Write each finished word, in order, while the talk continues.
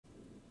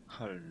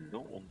Hallo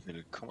und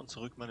willkommen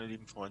zurück, meine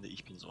lieben Freunde.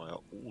 Ich bin's,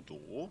 euer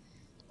Odo.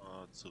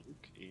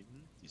 Zurück in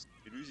Disco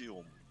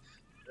Elysium.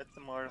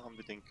 Letztes Mal haben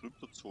wir den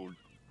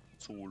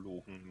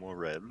Kryptozoologen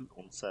Morell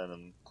und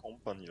seinen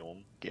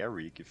Kompagnon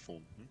Gary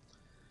gefunden.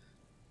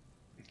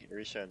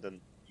 Gary scheint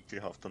ein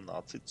ekelhafter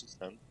Nazi zu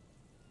sein.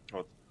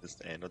 Aber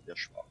zumindest einer, der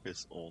schwach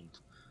ist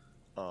und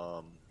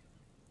ähm,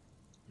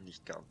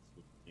 nicht ganz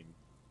so schlimm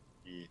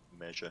wie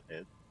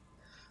Measurehead.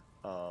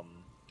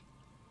 Ähm,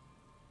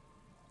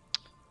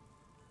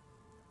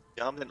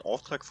 Wir haben den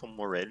Auftrag von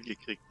Morell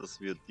gekriegt, dass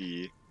wir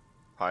die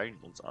Fallen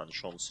uns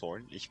anschauen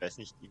sollen. Ich weiß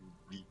nicht,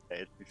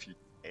 inwieweit, wie viel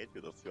Zeit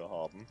wir dafür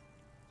haben.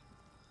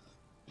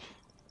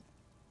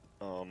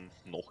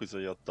 Noch ist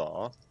er ja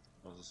da.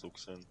 Also so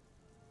gesehen,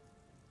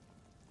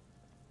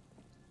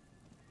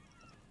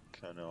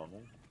 keine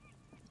Ahnung.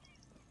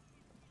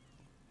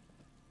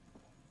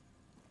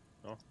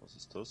 Ja, was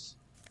ist das?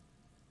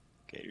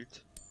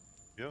 Geld?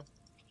 Ja,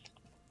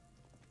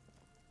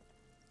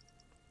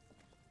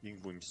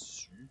 irgendwo im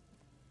Süden.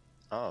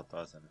 Ah,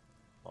 da ist eine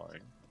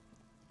Fallen.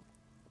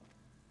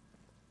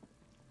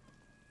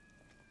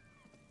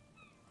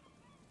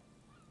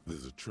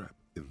 There's a trap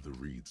in the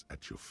reeds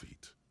at your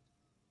feet.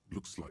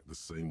 Looks like the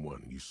same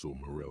one you saw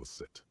Morel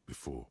set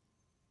before.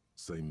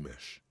 Same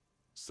mesh,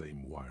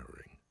 same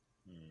wiring.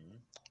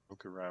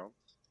 Look around.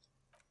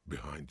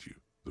 Behind you,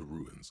 the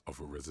ruins of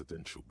a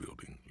residential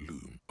building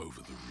loom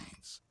over the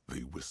reeds.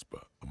 They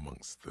whisper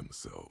amongst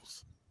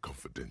themselves,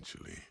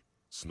 confidentially.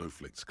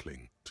 Snowflakes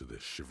cling to their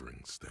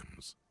shivering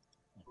stems.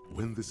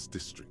 When this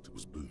district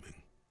was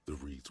booming, the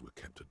reeds were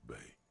kept at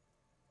bay.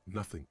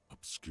 Nothing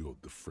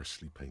obscured the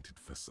freshly painted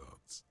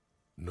facades.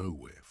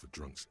 Nowhere for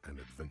drunks and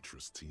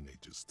adventurous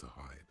teenagers to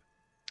hide.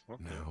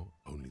 Okay. Now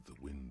only the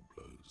wind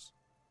blows.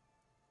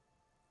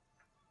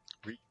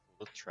 Read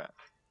the trap.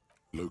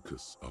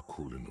 Locusts are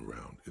crawling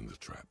around in the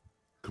trap,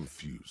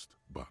 confused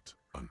but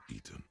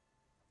uneaten.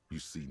 You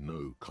see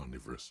no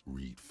carnivorous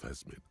reed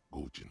phasmid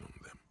gorging on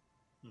them.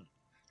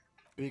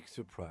 Big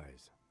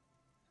surprise.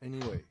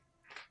 Anyway,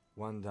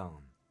 one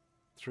down,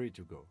 3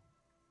 to go.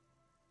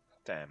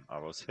 Damn, I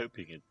was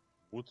hoping it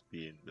would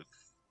be in the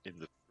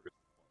first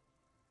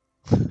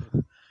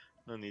one.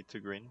 No need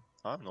to grin.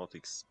 I'm not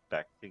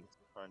expecting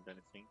to find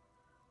anything.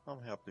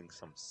 I'm helping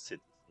some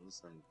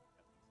citizens and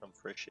some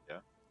fresh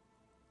air.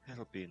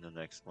 It'll be in the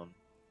next one,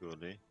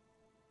 surely.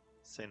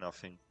 Say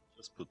nothing,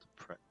 just put the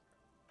prep.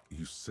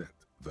 You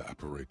set the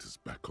apparatus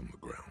back on the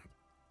ground,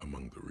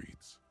 among the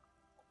reeds.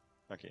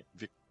 Okay,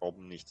 wir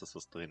glauben nicht, dass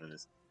was drinnen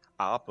ist.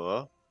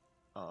 Aber,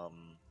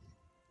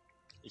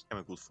 ich kann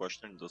mir gut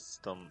vorstellen, dass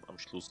dann am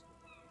Schluss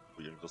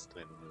irgendwas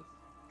drinnen ist.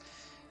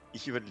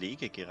 Ich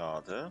überlege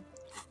gerade,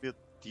 ob wir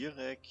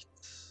direkt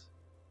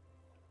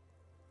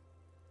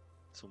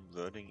zum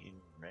Wording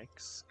in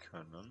Rex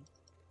können.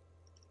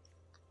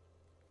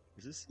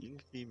 Ist es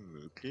irgendwie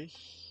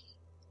möglich?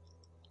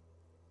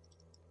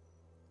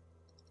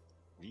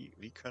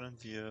 Wie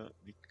können wir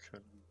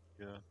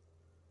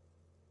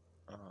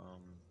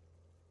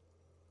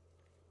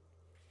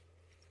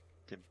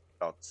den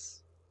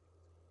Platz?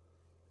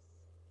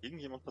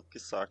 Irgendjemand hat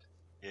gesagt,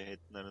 wir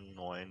hätten einen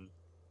neuen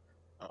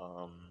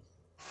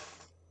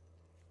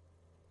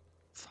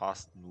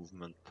Fast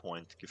Movement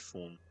Point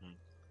gefunden.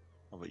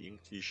 Aber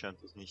irgendwie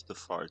scheint das nicht der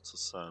Fall zu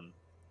sein.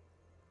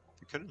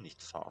 Wir können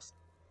nicht fast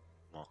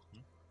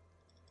machen.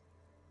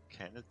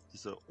 Keine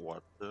dieser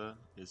Orte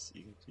ist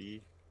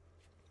irgendwie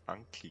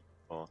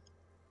anklickbar.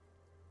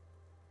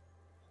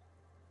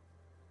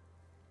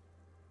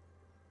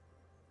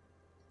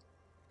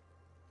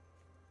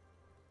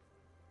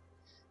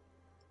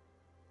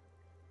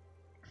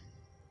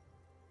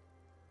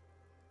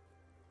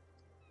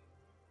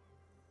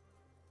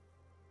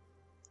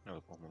 Ja, da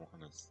brauchen wir noch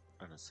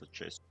eine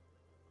Suggestion.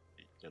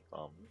 Ja,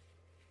 dann.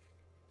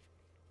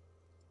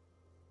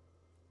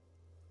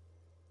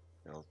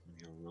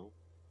 Euro.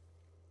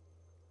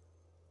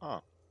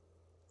 Ah,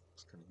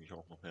 das kann ich mich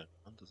auch noch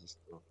erinnern. Das ist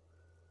da,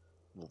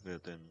 wo wir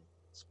den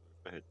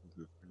 12er hätten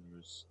würfeln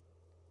müssen.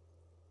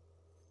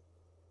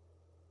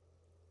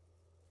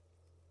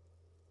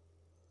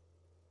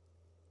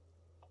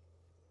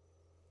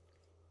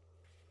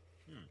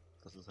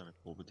 Das ist eine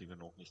Probe, die wir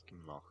noch nicht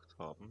gemacht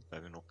haben,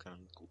 weil wir noch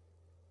keinen guten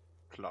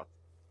Platz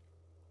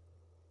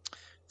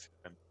für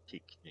ein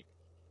Picknick.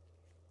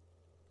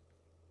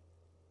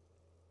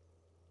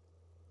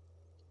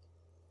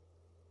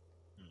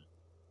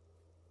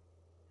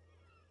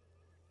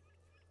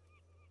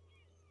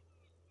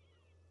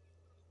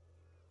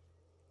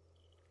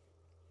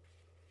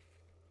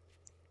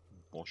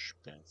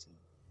 Waschbärchen.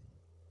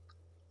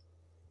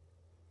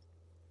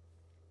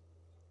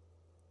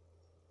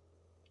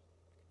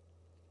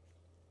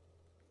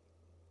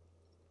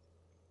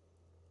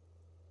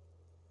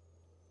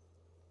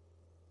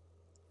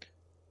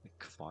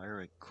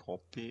 Acquire a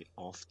copy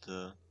of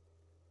the...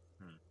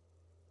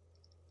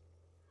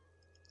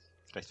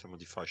 Vielleicht, wenn wir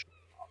die falsche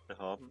Karte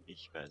haben,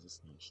 ich weiß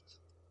es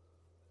nicht.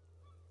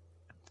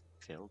 Ein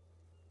Feld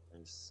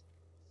ist...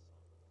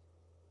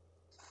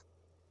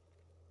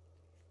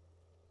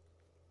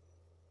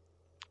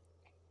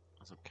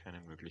 Also keine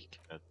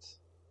Möglichkeit,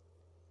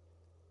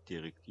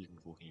 direkt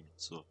irgendwo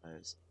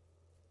hinzureisen.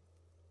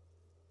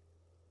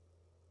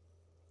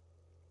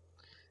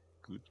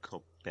 Good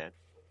Cop, Bad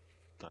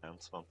Cop,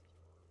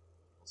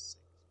 23.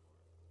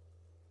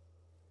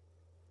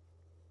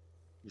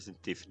 Wir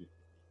sind definitiv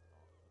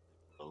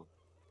nicht liberal,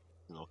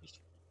 sind auch nicht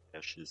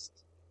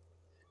Faschist.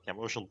 Die haben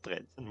aber schon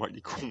 13 Mal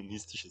die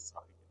kommunistische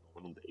Sache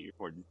genommen und 11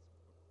 Mal die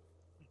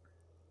Zuckerquoten.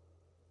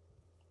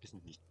 Wir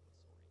sind nicht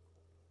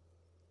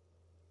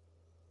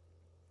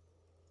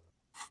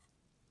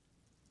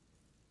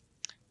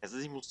also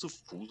ich muss zu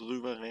Fuß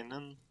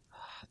rüberrennen.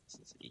 Das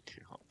ist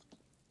ekelhaft.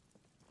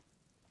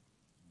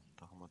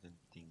 Da haben wir den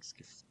Dings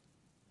gefunden.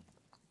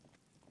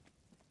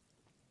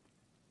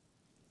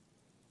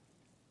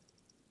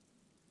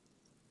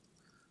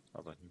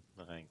 Aber hinten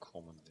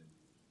reinkommen will.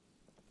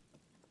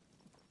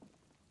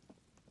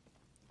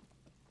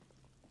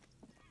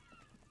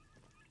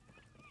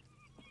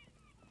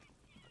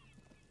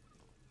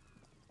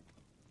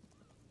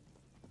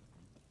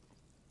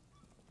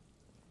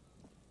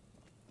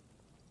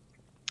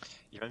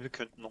 Ich meine, wir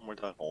könnten nochmal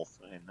darauf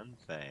rennen,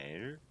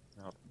 weil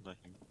wir hatten da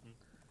hinten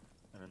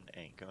einen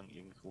Eingang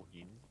irgendwo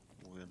hin,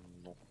 wo wir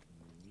noch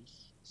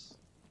nicht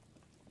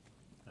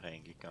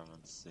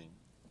reingegangen sind.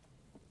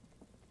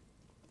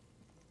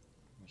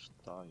 Nicht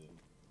da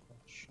irgendwo.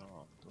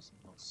 Schade, das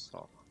sind noch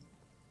Sachen.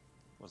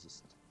 Was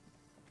ist das?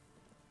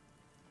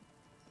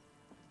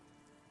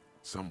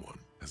 Someone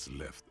has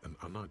left an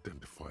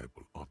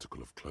unidentifiable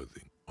article of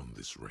clothing on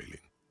this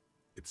railing.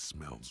 It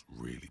smells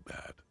really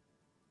bad.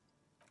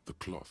 The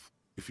cloth,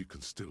 if you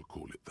can still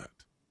call it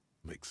that,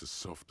 makes a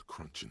soft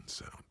crunching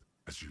sound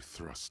as you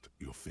thrust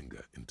your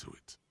finger into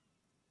it.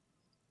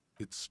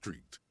 It's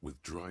streaked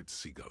with dried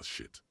seagull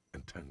shit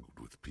and tangled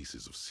with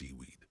pieces of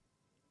seaweed.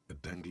 A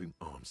dangling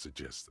arm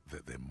suggests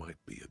that there might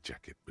be a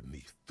jacket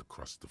beneath the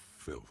crust of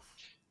filth.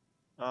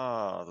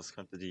 Ah, das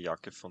könnte die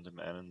Jacke von dem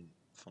einen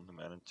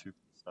Typen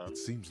sein. It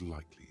seems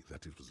likely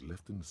that it was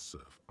left in the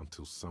surf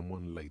until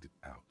someone laid it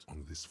out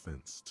on this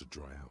fence to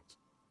dry out.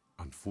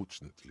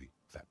 Unfortunately,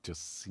 that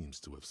just seems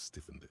to have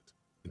stiffened it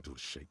into a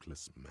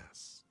shapeless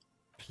mass.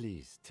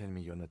 Please tell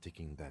me you're not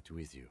taking that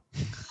with you.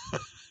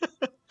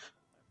 I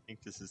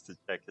think this is the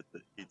jacket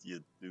that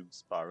idiot Doom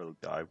Spiral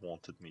guy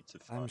wanted me to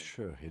find. I'm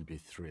sure he'll be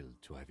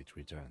thrilled to have it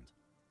returned.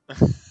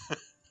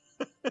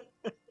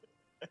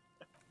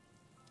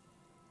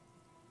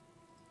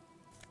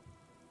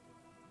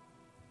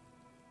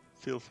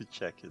 Filthy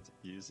jacket.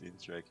 Use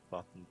interact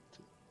button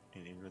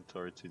in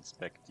inventory to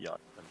inspect the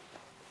item.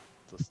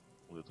 Das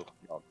wurde doch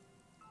ja.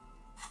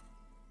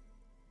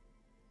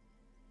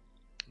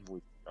 Wo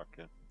ist die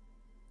Jacke?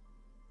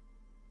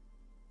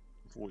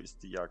 Wo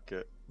ist die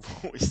Jacke?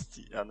 Wo ist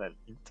die? Ah nein,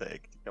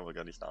 Interact, die kann man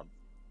gar nicht an.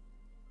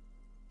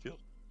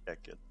 Filthy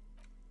jacket.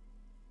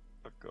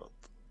 Oh Gott.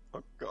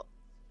 Oh Gott.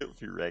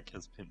 Filthy rag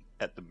has been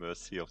at the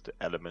mercy of the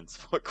elements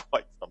for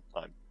quite some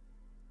time.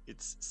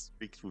 It's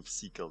streaked with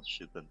seagull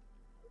shit and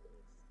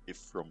if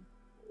from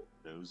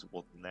knows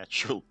what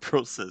natural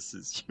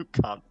processes, you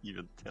can't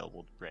even tell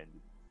what brand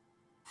it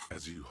is.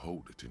 As you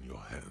hold it in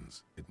your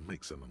hands, it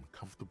makes an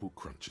uncomfortable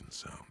crunching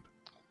sound.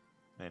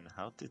 Man,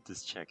 how did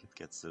this jacket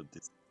get so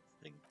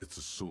disgusting? It's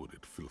a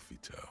sordid, filthy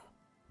tale,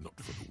 not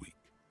for the weak.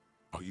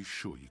 Are you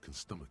sure you can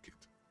stomach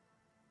it?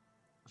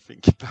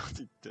 Think about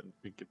it, don't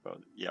think about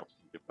it. Yeah,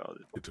 think about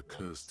it. It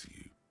occurs to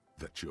you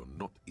that you're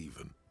not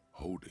even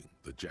holding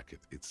the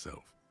jacket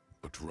itself,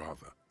 but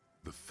rather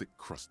the thick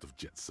crust of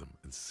jetsam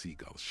and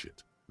seagull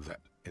shit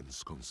that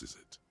ensconces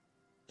it.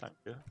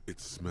 Danke. It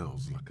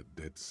smells like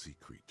a dead sea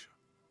creature,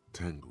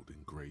 tangled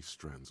in grey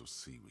strands of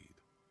seaweed.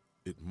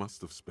 It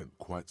must have spent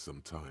quite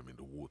some time in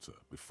the water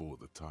before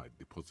the tide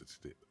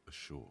deposited it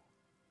ashore.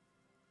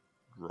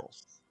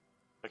 Gross.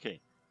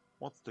 Okay,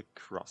 what's the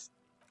crust?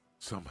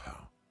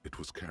 Somehow, it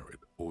was carried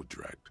or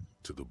dragged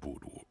to the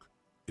boardwalk.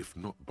 If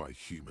not by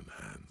human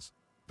hands,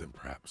 then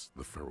perhaps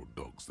the feral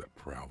dogs that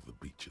prowl the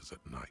beaches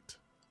at night.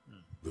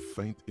 The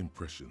faint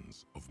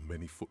impressions of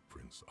many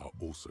footprints are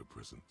also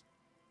present,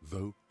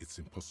 though it's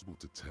impossible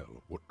to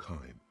tell what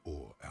kind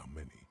or how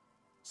many.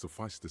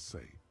 Suffice to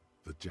say,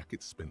 the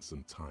jacket spent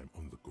some time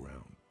on the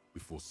ground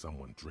before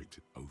someone draped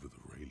it over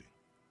the railing.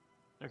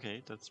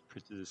 Okay, that's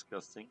pretty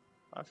disgusting.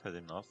 I've had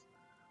enough.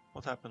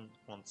 What happened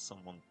once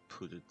someone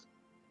put it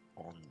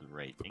on the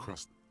railing? The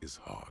crust is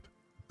hard.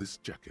 This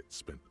jacket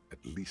spent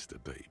at least a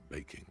day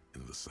baking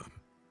in the sun.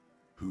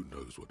 Who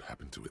knows what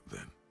happened to it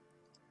then?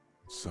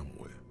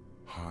 Somewhere,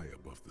 high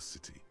above the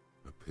city,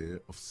 a pair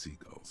of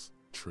seagulls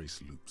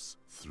trace loops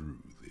through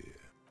the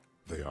air.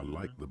 They are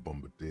like the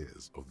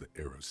bombardiers of the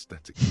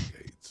aerostatic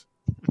brigades,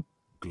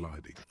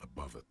 gliding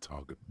above a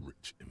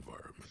target-rich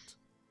environment.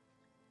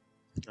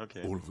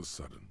 Okay. All of a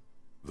sudden,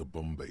 the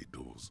Bombay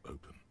doors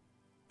open,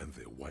 and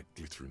their white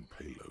glittering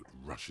payload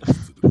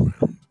rushes to the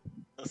ground.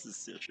 Das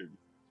ist sehr schön.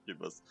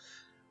 Was?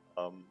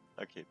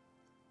 Okay.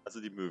 Also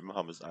die Möwen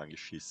haben es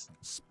angeschissen.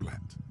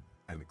 Splat.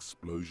 An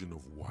explosion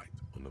of white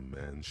on a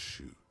man's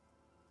shoe.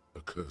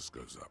 A curse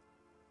goes up,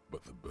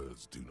 but the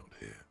birds do not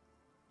hear.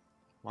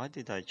 Why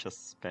did I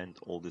just spend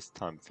all this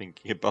time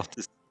thinking about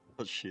this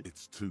Oh shit.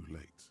 It's too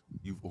late.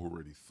 You've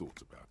already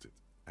thought about it,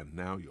 and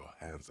now your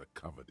hands are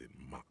covered in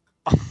muck.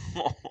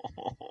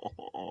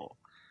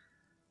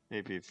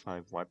 Maybe if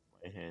I wipe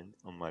my hand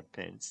on my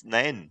pants.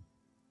 Nein!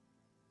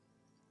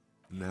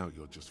 Now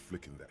you're just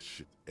flicking that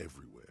shit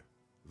everywhere.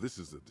 This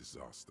is a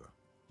disaster.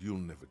 You'll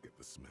never get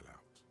the smell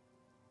out.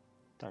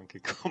 Danke,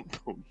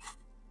 Kombo.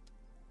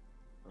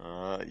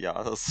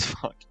 Ja, das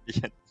war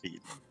wirklich ein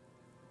Fehler.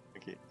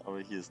 Okay, aber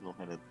hier ist noch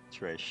eine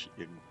Trash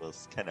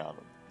irgendwas. Keine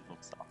Ahnung.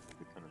 Noch Sachen.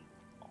 Wir können.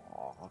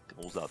 Oh,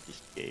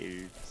 großartig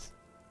Geld.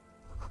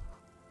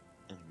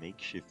 A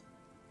makeshift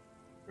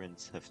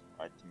friends have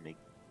tried to make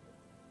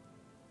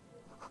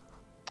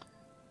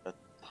that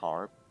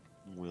tarp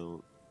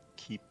will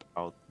keep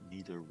out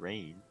neither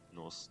rain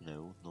nor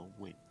snow nor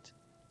wind.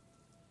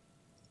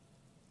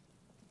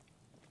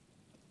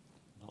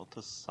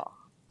 Lauter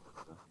Sachen.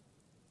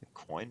 A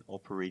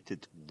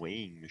coin-operated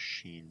weighing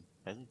machine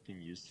hasn't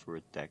been used for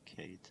a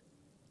decade.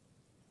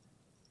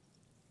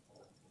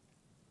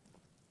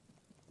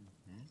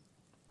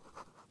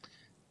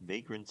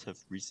 Vagrants have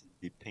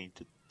recently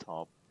painted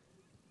top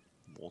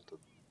water.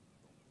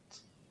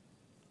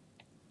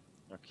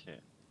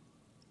 Okay.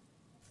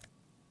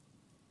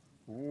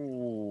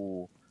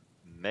 Ooh.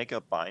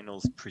 Mega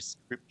Binos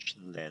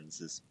prescription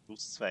lenses.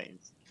 +2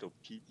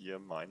 Encyclopedia,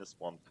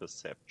 -1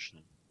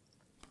 Perception.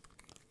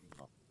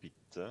 Na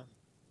bitte.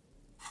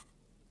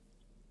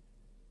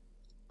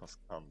 Was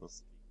kann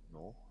das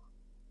noch?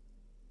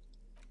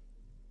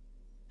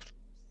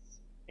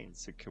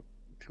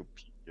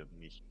 Encyclopedia,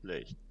 nicht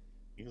schlecht.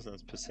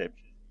 -1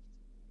 Perception.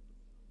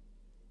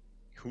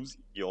 Whose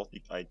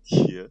idiotic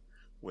idea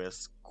were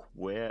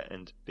square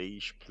and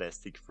beige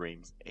plastic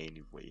frames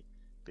anyway?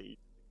 Beige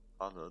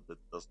color that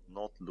does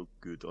not look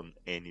good on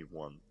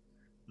anyone.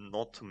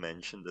 Not to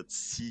mention that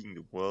seeing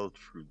the world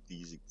through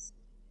these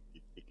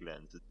big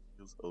lenses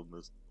feels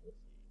almost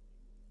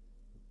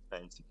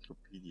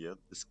encyclopedia.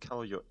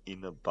 Discover your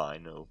inner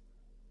bino.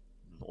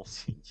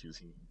 Nauseant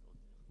using.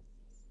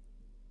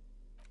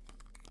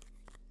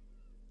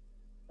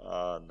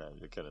 Ah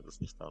nein, wir können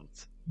das nicht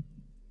anziehen.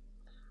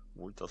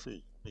 Wohl, das will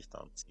ich nicht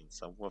anziehen.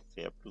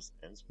 Savoir-faire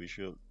 +1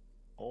 Visual.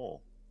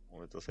 Oh,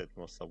 aber das hätten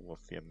wir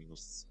Savoir-faire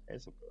 -2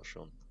 sogar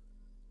schon.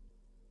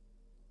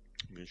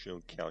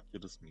 Visual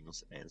Calculus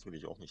 -1 will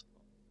ich auch nicht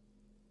haben.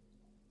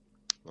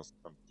 Was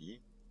kann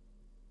die?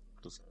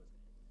 +1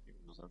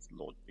 -1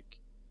 Logic.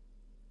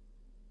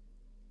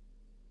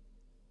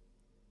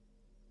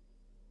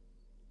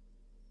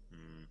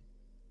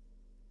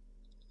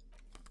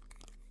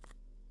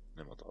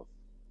 Nehmen wir drauf.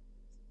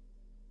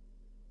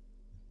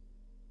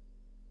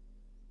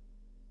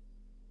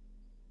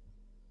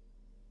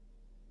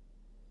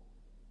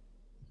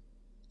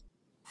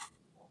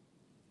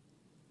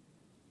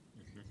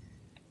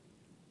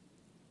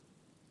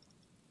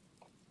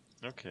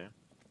 Okay.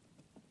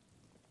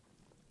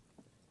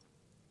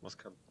 Was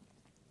kann?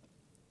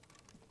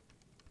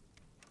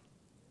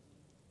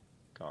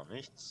 Gar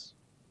nichts.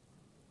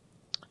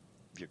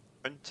 Wir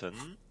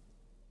könnten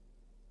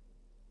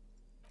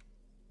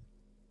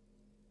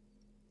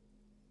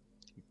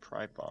die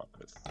Pry-Bar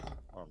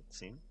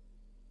anziehen.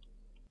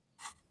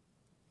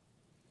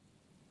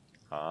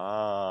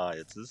 Ah,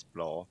 jetzt ist es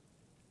blau.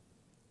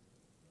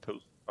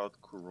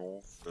 Postcard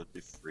Courant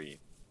 33.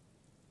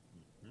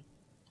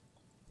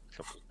 Ich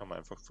glaube, das kann man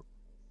einfach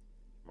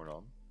mal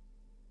an.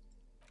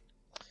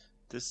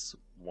 This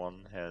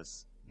one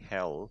has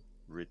hell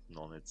written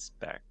on its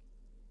back.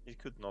 It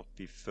could not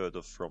be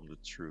further from the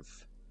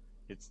truth.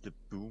 It's the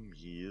boom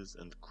years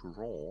and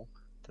Courant,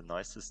 the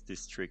nicest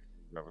district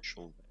in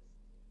Rochelle West,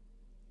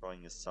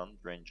 drawing a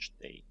sun-drenched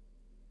day.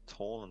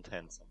 Tall and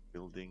handsome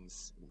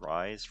buildings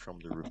rise from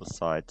the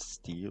riverside,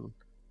 steel,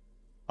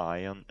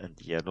 iron and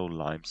yellow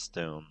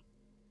limestone,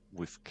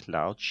 with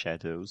cloud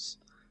shadows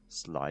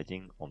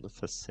sliding on the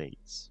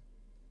facades.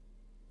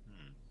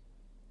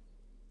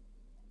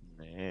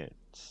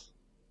 Nett.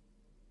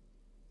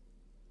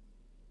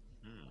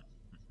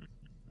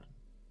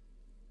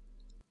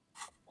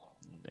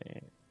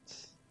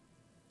 Nett.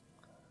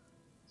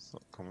 So,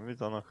 kommen wir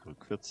da nach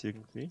rückwärts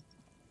irgendwie?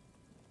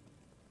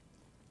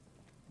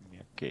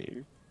 Mehr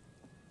Geld.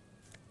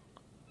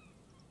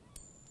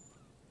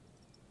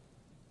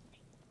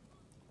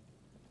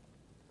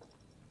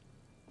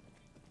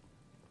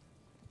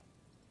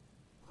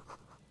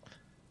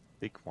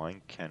 Big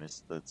wine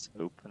canister that's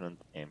open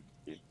and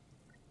empty.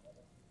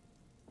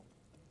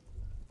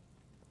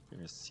 Bin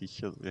mir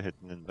sicher, wir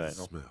hätten den The Wein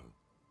noch. smell.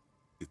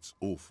 It's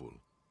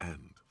awful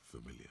and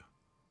familiar.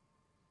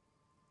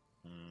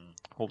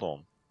 Hold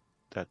on.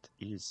 That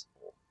is.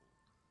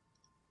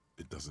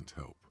 It doesn't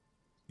help.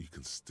 You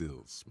can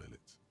still smell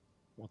it.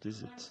 What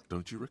is it?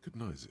 Don't you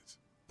recognize it?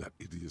 That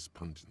hideous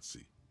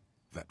pungency,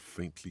 that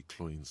faintly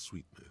cloying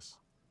sweetness.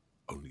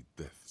 Only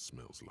death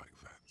smells like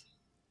that.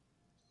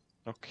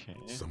 Okay.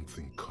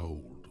 Something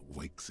cold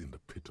wakes in the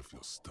pit of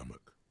your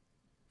stomach.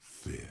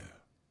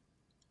 Fear.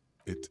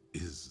 It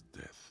is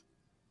death.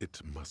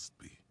 It must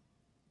be.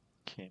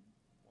 Okay.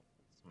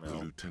 The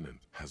Smell.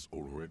 lieutenant has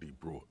already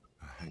brought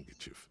a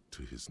handkerchief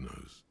to his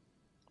nose.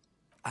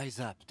 Eyes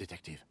up,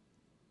 detective.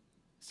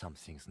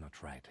 Something's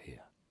not right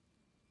here.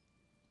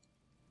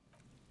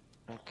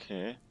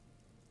 Okay.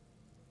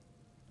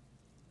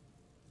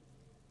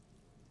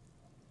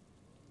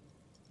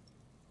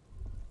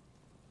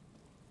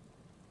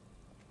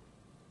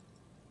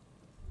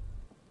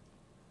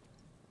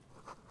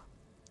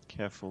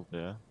 Careful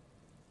there.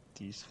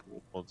 These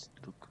robots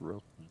look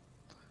rotten.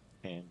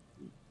 And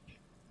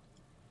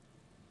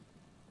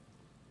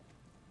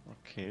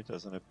okay, da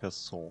ist eine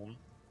Person.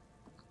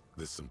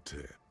 There's some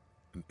tear,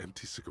 an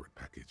empty cigarette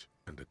package,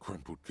 and a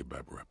crumpled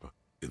kebab wrapper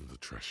in the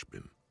trash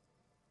bin.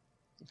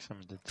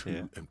 Examine the Two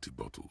tear. empty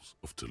bottles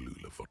of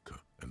Tallulah vodka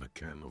and a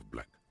can of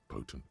black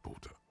potent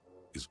porter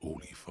is all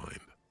you find.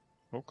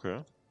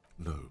 Okay.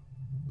 No,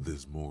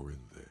 there's more in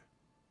there.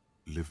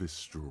 Livis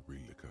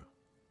strawberry liquor,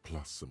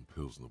 plus some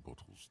Pilsner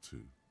bottles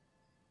too.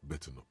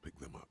 Better not pick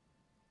them up.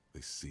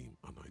 They seem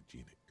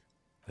unhygienic.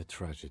 A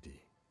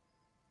tragedy.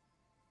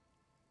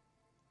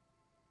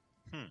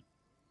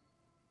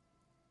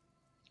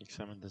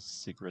 Examine the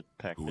cigarette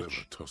package.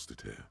 Whoever tossed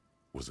it here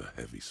was a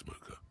heavy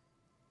smoker.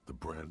 The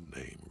brand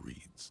name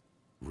reads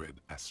Red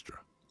Astra.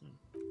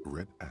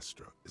 Red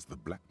Astra is the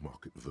black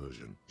market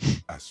version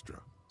of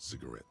Astra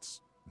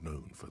cigarettes,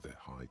 known for their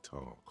high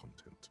tar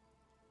content.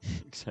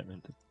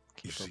 Examine the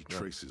You see kebab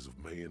wrap. traces of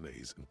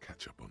mayonnaise and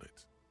ketchup on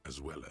it, as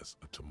well as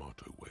a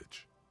tomato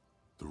wedge.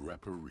 The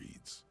wrapper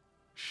reads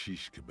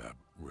Shish Kebab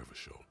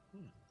Revachol.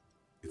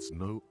 It's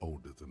no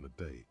older than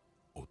a day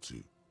or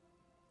two.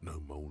 No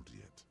mold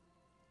yet.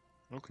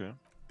 Okay.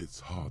 It's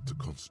hard to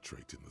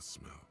concentrate in the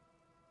smell.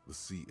 The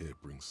sea air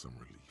brings some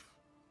relief.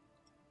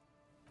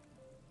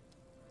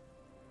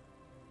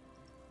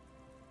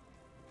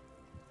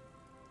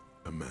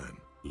 A man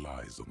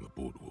lies on the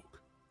boardwalk,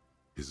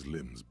 his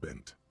limbs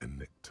bent and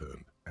neck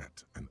turned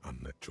at an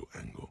unnatural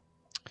angle.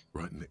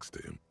 Right next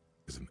to him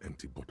is an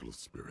empty bottle of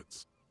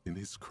spirits. In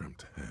his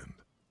cramped hand,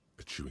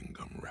 a chewing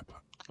gum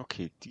wrapper.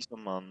 Okay, dieser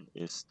Mann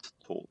ist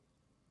tot.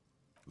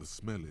 The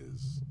smell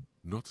is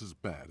not as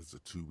bad as a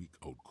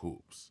 2-week-old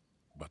corpse,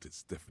 but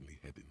it's definitely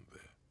heading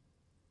there.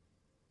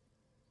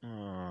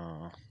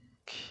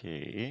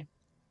 Okay.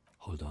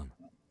 Hold on.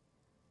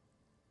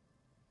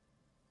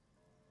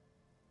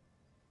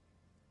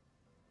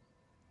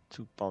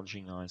 Two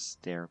bulging eyes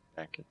stare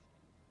back at.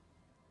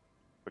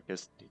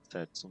 Vergesst die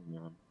Zeit zu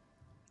nehmen.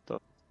 Da.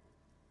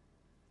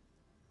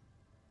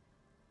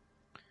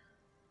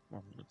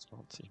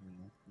 120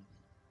 Minuten.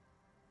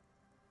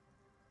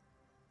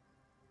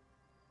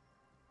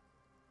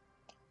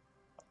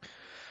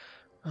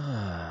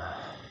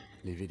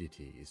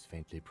 Lividity is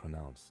faintly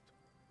pronounced.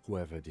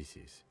 Whoever this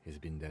is has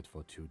been dead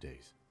for 2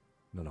 days.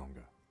 No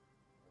longer.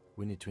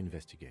 We need to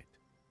investigate.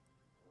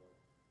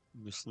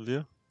 Müssen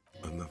wir?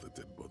 Another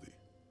dead body.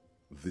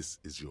 This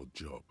is your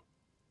job.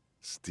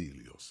 Steel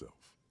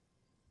yourself.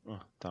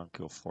 Oh, danke,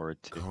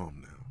 Authority.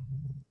 Calm now.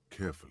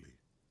 Carefully.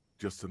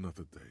 Just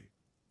another day.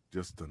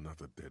 Just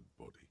another dead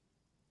body.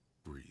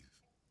 Breathe.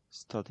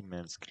 Study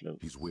man's clothes.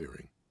 He's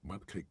wearing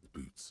mud-caked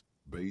boots,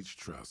 beige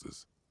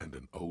trousers, and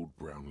an old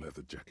brown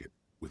leather jacket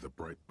with a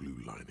bright blue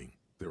lining.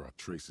 There are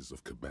traces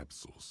of kebab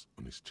sauce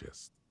on his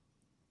chest.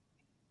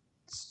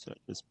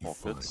 His You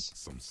find pockets.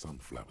 some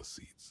sunflower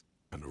seeds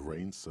and a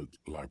rain-soaked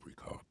library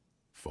card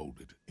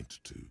folded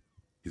into two.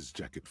 His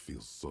jacket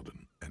feels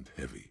sodden and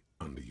heavy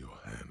under your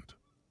hand.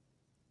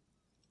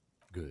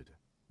 Good.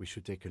 We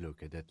should take a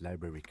look at that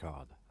library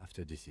card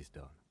after this is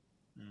done.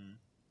 And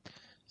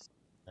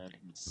The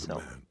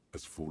himself. man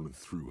has fallen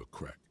through a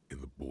crack in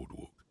the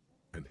boardwalk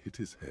and hit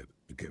his head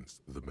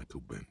against the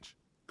metal bench.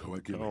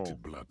 Coagulated Oh.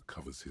 blood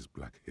covers his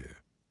black hair.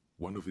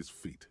 One of his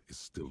feet is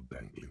still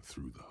dangling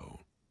through the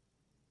hole.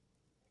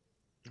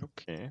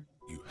 Okay.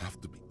 You have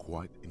to be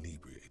quite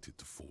inebriated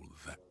to fall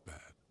that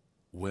bad.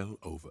 Well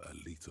over a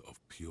liter of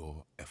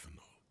pure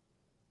ethanol.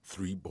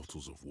 3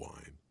 bottles of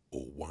wine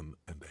or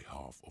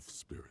 1.5 of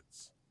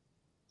spirits.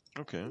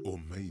 Okay. Or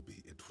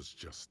maybe it was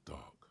just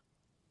dark.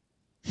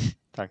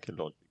 Danke,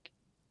 Logic.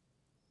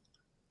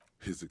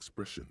 His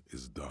expression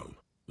is dull,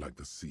 like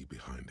the sea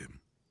behind him.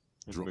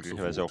 Und Drops of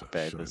möglicherweise auch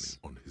water shining beides.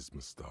 on his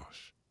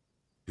moustache.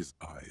 His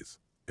eyes,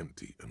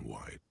 empty and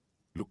wide,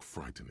 look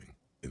frightening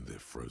in their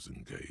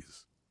frozen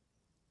gaze.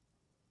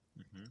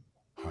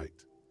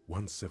 Height,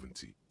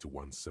 170 to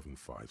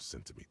 175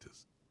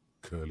 centimeters.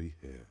 Curly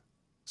hair,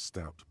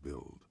 stout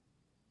build.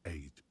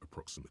 Age,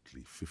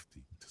 approximately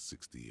 50 to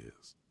 60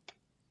 years.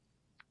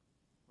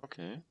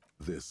 Okay.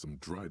 There's some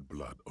dried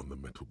blood on the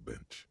metal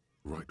bench,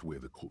 right where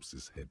the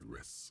corpse's head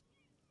rests.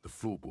 The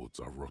floorboards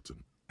are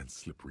rotten and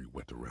slippery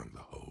wet around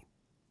the hole.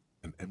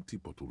 An empty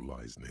bottle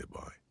lies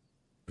nearby.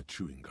 A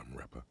chewing gum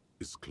wrapper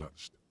is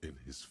clutched in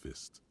his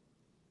fist.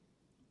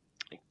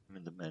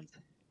 Examine the man.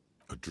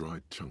 A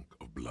dried chunk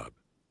of blood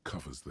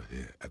covers the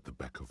hair at the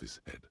back of his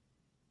head.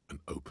 An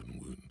open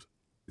wound.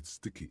 It's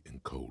sticky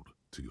and cold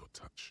to your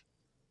touch.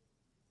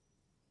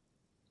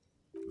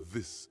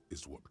 This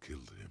is what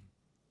killed him.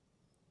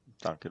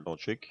 Danke,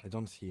 Logic. I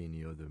don't see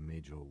any other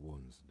major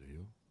wounds, do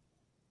you?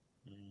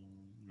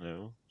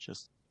 No,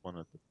 just one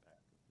at the back.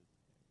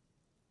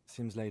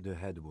 Seems like the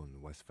head wound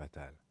was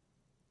fatal.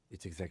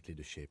 It's exactly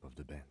the shape of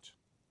the bench.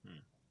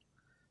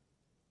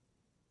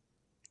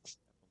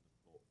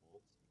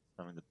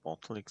 Examine the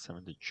bottle,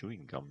 examine the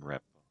chewing gum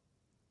wrapper.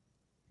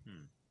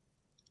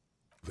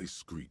 They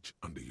screech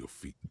under your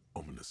feet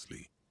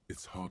ominously.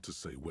 It's hard to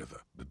say whether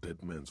the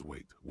dead man's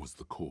weight was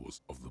the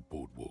cause of the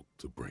boardwalk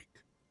to break.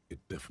 It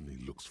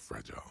definitely looks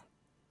fragile.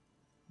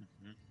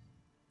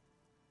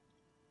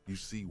 You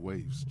see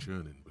waves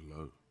churning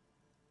below.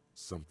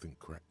 Something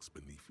cracks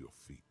beneath your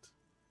feet.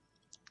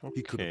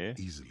 He could Okay. have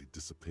easily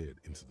disappeared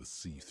into the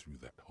sea through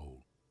that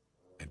hole,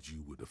 and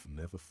you would have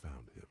never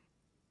found him.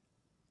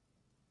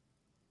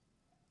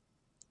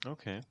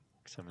 Okay.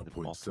 Examine A the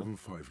bottle.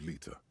 0.75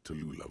 liter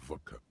Tallulah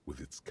vodka with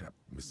its cap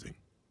missing.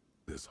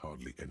 There's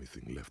hardly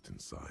anything left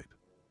inside.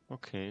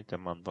 Okay, der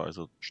Mann war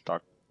also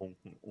stark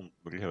betrunken und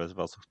möglicherweise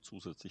war es auch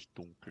zusätzlich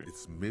dunkel.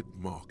 It's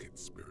mid-market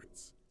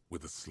spirits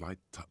with a slight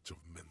touch of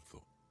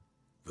menthol.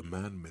 The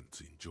man meant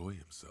to enjoy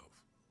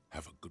himself,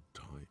 have a good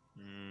time.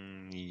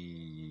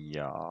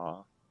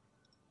 Ja.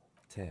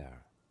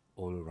 Tear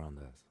all around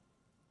us.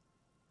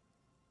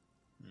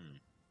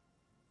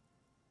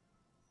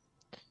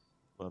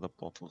 Other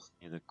bottles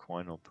near the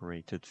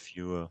coin-operated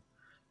fewer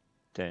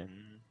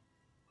than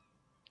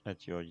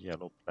at your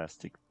yellow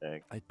plastic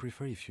bag. I'd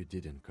prefer if you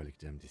didn't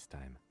collect them this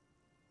time.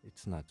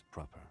 It's not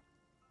proper.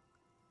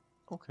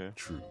 Okay,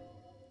 True.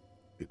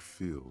 It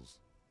feels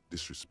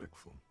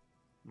disrespectful.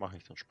 mache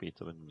ich dann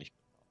später, wenn du nicht.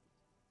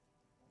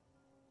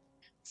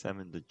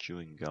 Examine the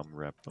chewing gum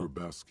wrapper.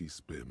 Grabowski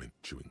spearmint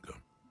chewing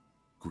gum.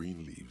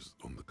 Green leaves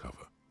on the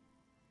cover.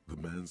 The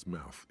man's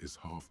mouth is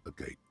half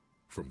agape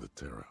from the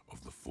terror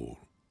of the fall.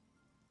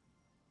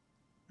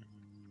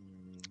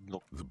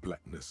 Look, The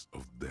blackness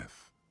of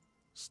death.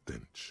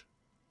 Stench.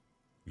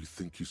 You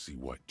think you see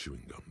white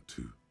chewing gum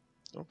too.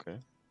 okay.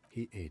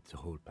 He ate the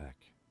whole pack,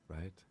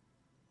 right?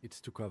 It's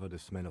to cover the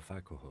smell of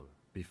alcohol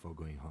before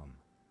going home.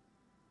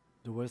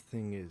 The worst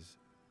thing is,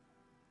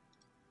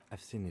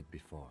 I've seen it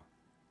before.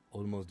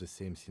 Almost the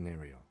same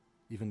scenario.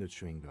 Even the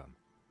chewing gum.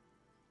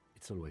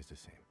 It's always the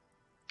same.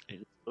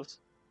 It is.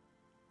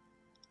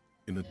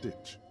 In a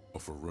ditch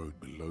off a road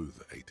below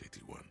the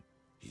 881,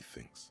 he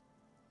thinks.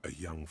 A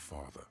young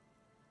father.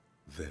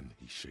 Then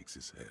he shakes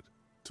his head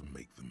to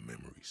make the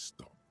memory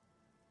stop.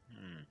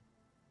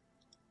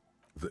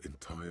 The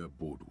entire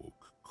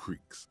boardwalk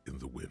creaks in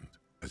the wind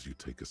as you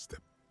take a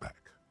step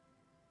back.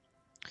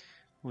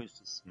 Who is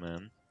this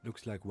man?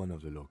 Looks like one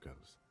of the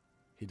locals.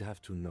 He'd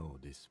have to know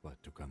this spot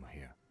to come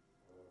here.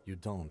 You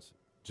don't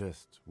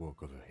just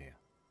walk over here.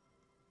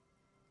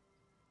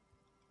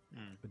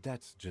 But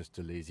that's just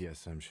a lazy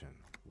assumption.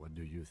 What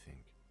do you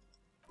think?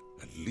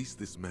 At least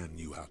this man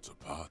knew how to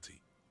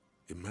party.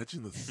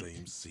 Imagine the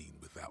same scene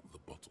without the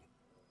bottle.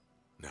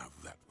 Now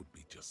that would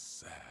be just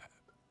sad.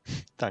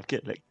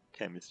 Danke,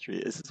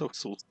 Electrochemistry. Es ist auch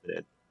so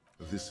sad.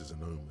 This is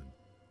an omen,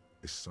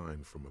 a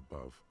sign from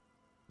above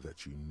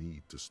that you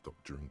need to stop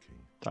drinking.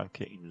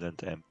 Danke,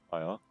 Inland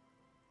Empire.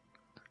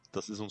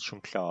 Das ist uns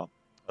schon klar.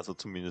 Also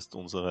zumindest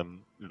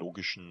unserem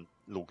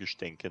logisch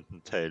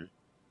denkenden Teil.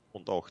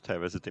 Und auch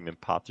teilweise dem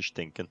empathisch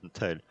denkenden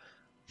Teil.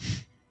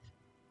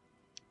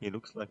 He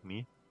looks like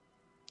me.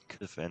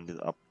 Could have ended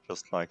up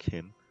just like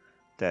him.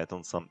 Dead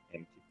on some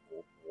empty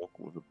boardwalk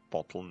with a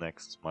bottle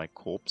next to my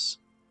corpse.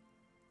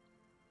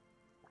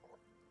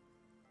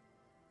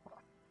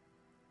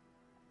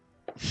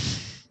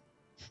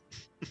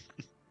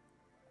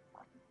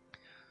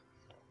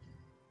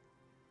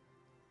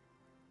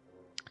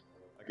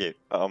 Okay,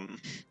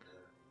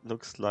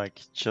 looks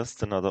like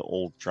just another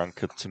old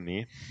drunkard to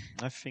me.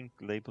 I think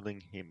labeling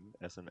him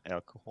as an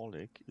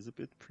alcoholic is a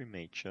bit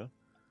premature.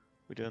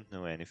 We don't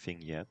know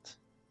anything yet.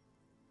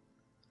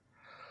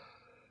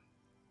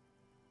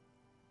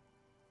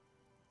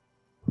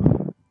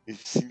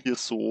 Sind wir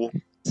so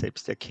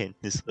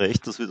selbsterkenntnisreich,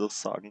 dass wir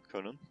das sagen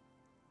können?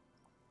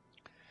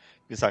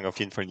 Wir sagen auf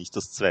jeden Fall nicht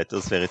das zweite,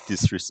 das wäre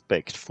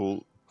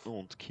disrespectful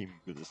und Kim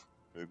würde es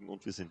mögen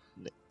und wir sind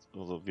nett.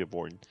 Also wir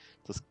wollen,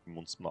 dass Kim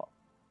uns mag.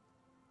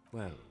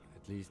 Well,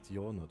 at least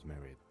you're not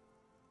married.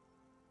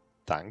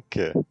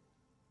 Danke.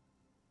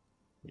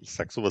 Ich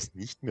sag sowas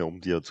nicht mehr, um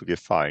dir zu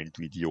gefallen,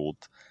 du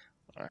Idiot.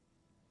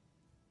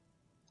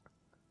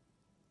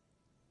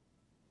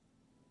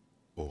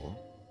 Or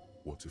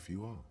what if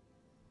you are?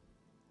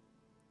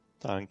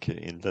 Danke,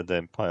 Inland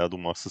Empire, du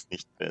machst es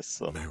nicht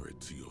besser. Married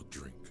to your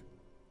drink,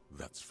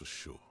 that's for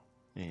sure.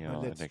 Ja,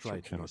 But let's try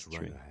to not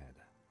Electrochemistry. run ahead.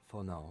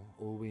 For now,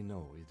 all we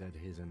know is that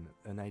he's an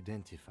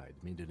unidentified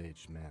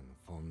middle-aged man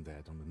found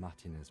dead on the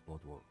Martinez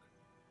boardwalk.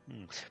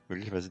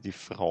 Möglicherweise die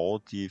Frau,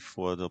 die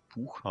vor der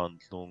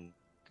Buchhandlung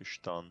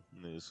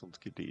gestanden ist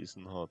und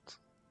gelesen hat.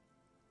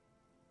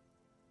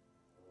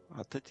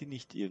 Hatte die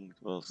nicht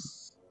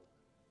irgendwas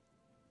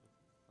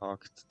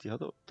gesagt? Die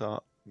hat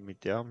da,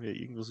 mit der haben wir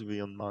irgendwas über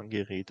ihren Mann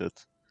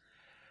geredet.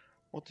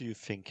 What do you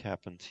think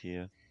happened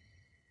here?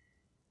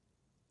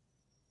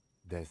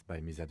 Death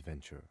by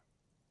misadventure.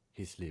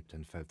 He slipped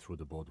and fell through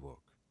the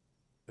boardwalk.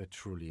 A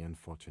truly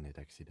unfortunate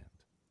accident.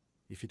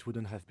 If it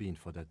wouldn't have been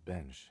for that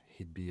bench,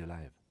 he'd be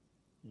alive.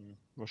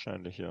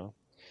 Wahrscheinlich, ja.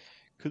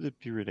 Could it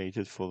be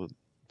related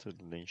Garte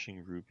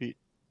lynching Ruby.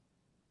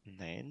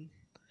 Nein.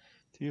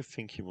 Do you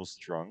think he was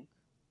drunk?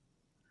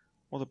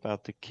 What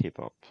about the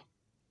kebab?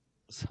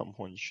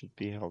 Someone should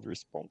be held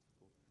responsible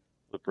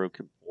for the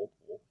broken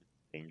boardwalk.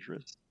 It's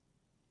dangerous.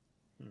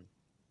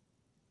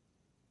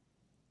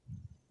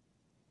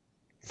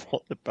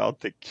 What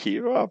about the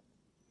kebab?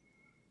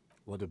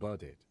 What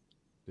about it?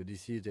 The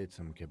deceased ate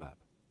some kebab.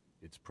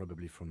 It's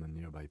probably from a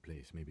nearby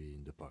place, maybe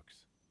in the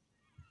box.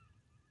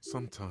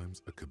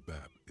 Sometimes a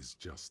kebab is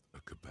just a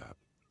kebab.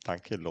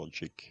 Danke,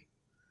 Logic.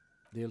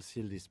 They'll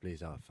seal this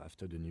place off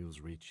after the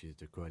news reaches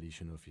the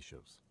coalition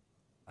officials.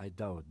 I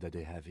doubt that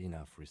they have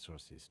enough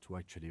resources to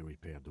actually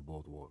repair the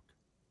boardwalk.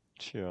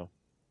 Tja.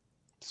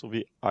 So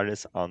wie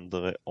alles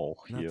andere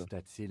auch hier. Not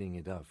that sealing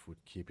it off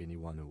would keep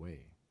anyone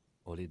away.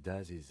 All it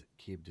does is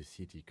keep the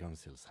city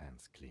council's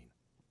hands clean.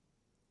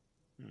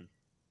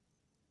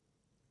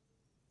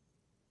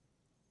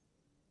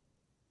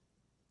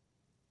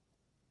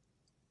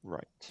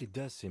 Right. It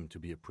does seem to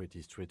be a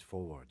pretty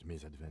straightforward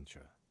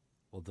misadventure,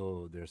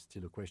 although there's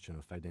still a question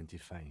of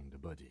identifying the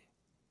body.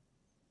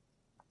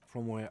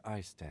 From where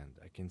I stand,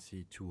 I can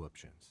see two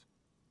options.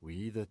 We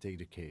either take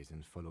the case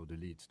and follow the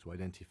leads to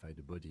identify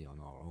the body on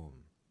our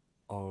own,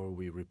 or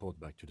we report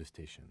back to the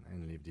station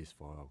and leave this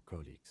for our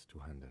colleagues to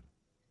handle.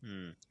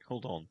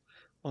 Hold on.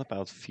 What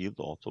about field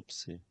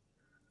autopsy?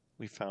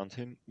 We found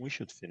him. We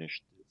should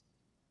finish this.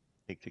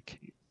 Take the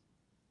case.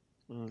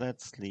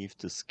 Let's leave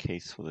this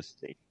case for the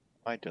station.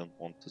 I don't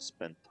want to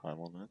spend time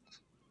on it.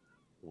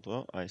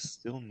 Oder I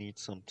still need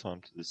some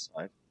time to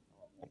decide.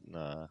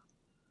 Na.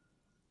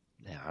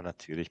 Ja,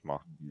 natürlich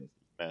machen wir es.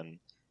 Ich meine,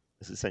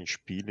 es ist ein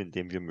Spiel, in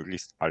dem wir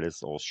möglichst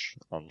alles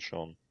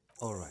anschauen.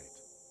 Alright,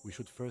 we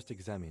should first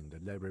examine the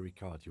library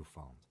card you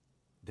found.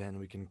 Then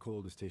we can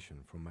call the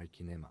station from my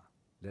kinema.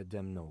 Let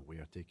them know we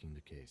are taking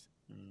the case.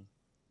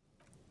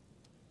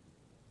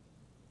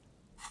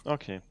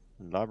 Okay,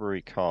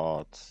 library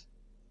card.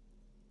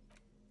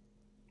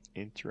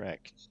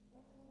 Interact.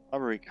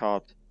 Library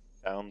card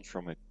found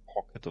from a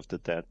pocket of the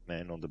dead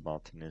man on the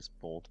Martinez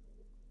board.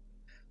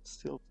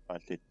 Still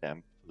slightly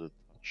damp to the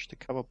touch. The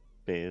cover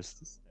bears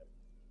the stamp.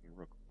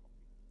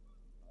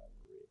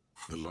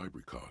 The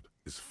library card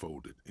is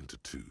folded into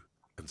two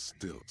and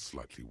still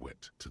slightly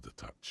wet to the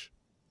touch.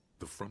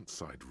 The front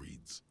side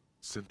reads,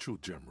 Central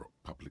Jamrock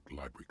Public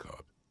Library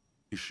Card,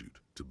 issued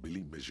to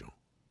Billy Mejean,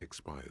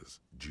 expires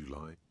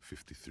July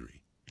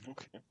 53.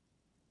 Okay.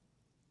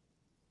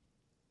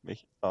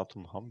 Welches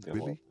Datum haben wir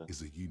Billy heute?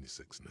 is a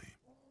unisex name.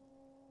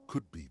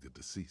 Could be the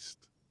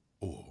deceased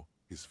or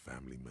his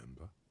family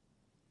member.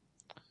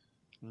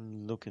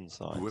 Look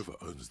inside. Whoever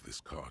owns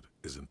this card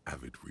is an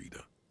avid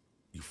reader.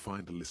 You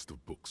find a list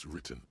of books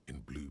written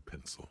in blue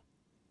pencil.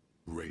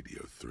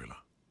 Radio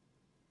thriller.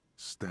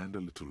 Stand a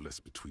little less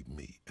between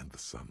me and the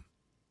sun.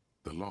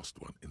 The last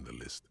one in the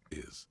list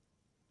is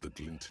The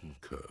Glinton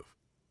Curve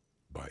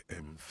by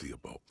M.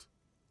 Theobald.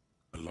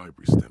 A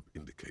library stamp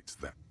indicates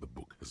that the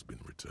book has been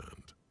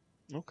returned.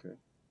 Okay.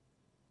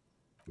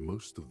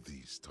 Most of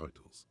these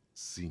titles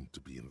seem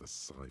to be in the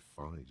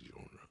sci-fi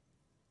genre.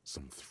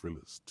 Some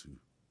thrillers too.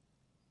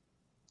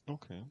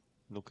 Okay.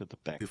 Look at the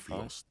back If side.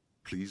 lost,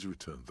 please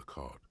return the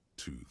card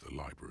to the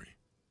library.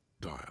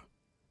 Dial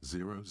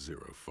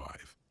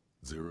 005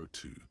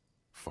 02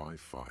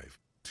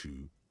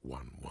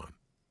 55211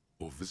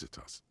 or visit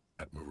us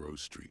at Moreau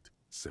Street,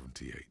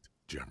 78,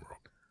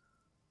 Jamrock.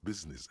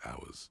 Business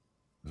hours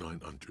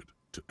 900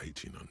 to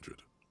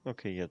 1800.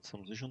 Okay, jetzt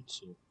haben sie schon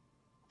zu.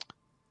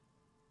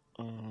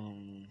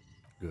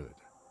 Good.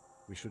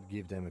 We should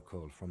give them a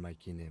call from my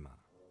kinema.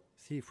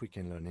 See if we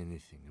can learn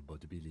anything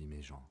about Billy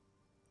Mejean.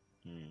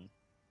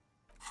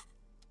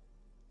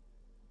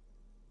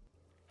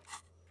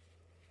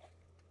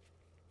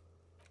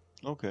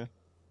 Okay.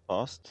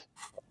 Passt.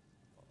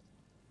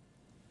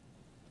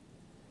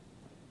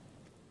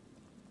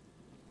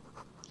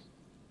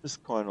 This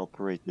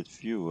coin-operated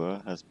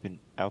viewer has been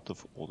out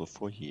of order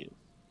for years.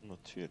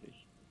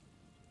 Natürlich.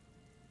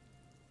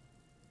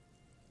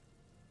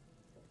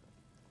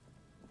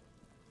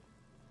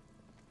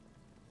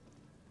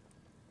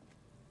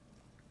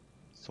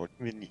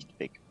 Sollten wir nicht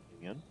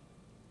wegbringen?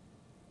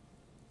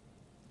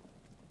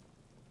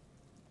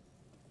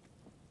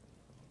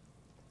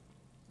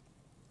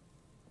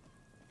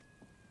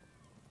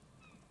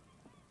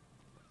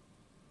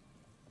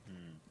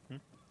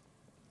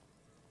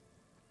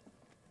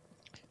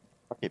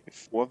 Okay,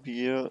 bevor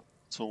wir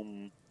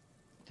zum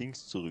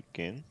Dings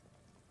zurückgehen,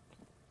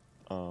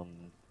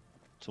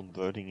 zum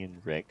Wording in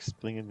Rex,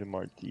 bringen wir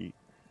mal die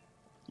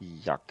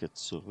Jacke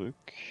zurück.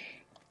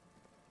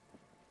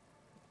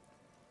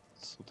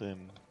 Zu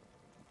dem...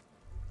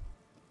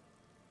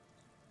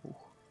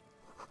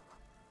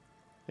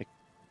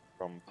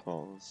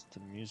 Rumpels.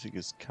 The music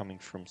is coming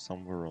from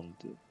somewhere on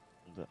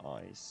the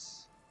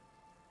ice.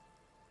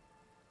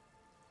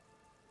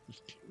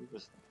 Ich glaube,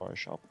 es ist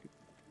falsch abgegeben.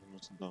 Wir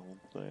müssen da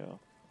runter, ja.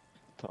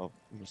 Da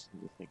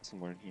müssen wir das nächste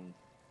Mal hin.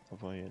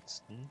 Aber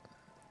jetzt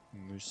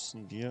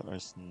müssen wir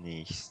als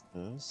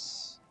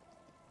nächstes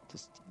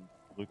das Ding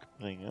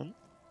zurückbringen.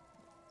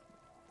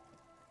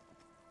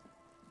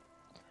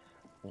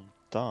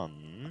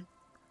 dann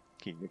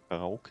gehen wir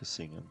Karaoke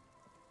singen.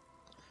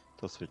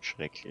 Das wird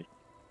schrecklich.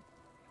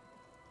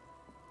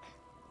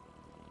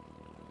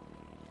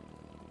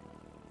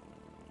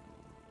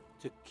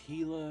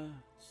 Tequila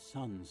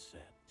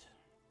Sunset.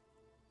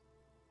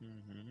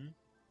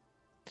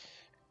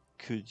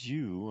 Could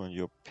you and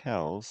your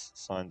pals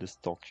sign this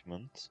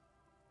document?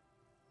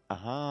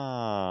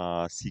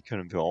 Aha, sie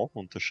können wir auch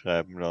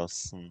unterschreiben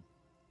lassen.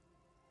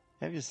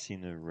 Have you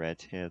seen a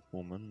red-haired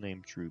woman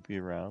named Ruby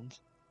around?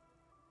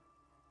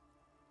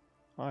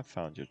 I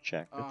found your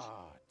jacket.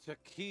 Ah,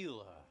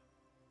 tequila.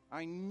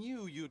 I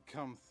knew you'd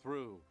come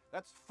through.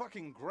 That's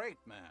fucking great,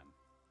 man.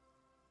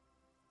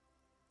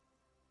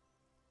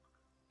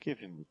 Give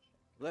him the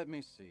jacket. Let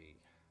me see.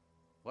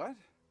 What?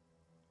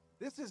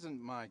 This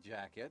isn't my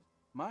jacket.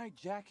 My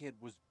jacket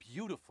was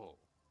beautiful.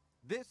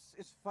 This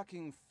is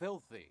fucking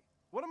filthy.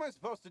 What am I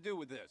supposed to do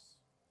with this?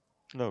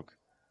 Look,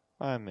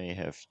 I may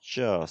have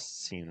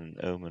just seen an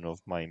omen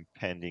of my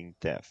impending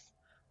death.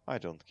 I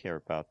don't care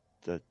about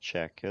the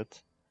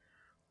jacket.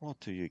 What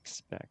do you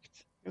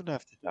expect? You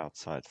left it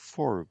outside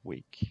for a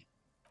week.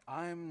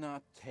 I'm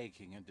not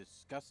taking a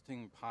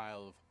disgusting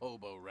pile of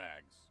hobo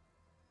rags.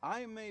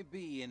 I may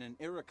be in an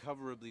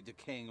irrecoverably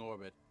decaying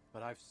orbit,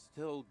 but I've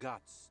still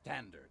got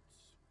standards.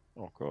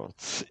 Oh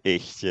Gott,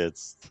 echt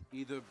jetzt?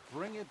 Either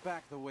bring it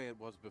back the way it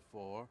was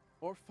before,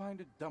 or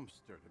find a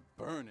dumpster to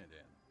burn it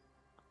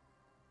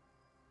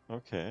in.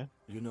 Okay.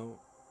 You know,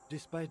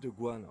 despite the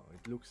guano,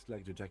 it looks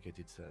like the jacket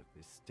itself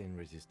is stain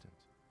resistant.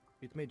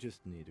 It may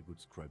just need a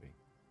good scrubbing.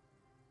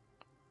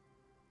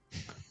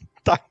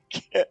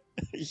 Danke.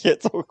 Ich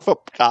hätte auch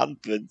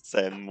verbrannt, wenn es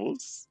sein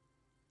muss.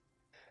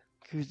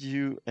 Could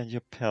you and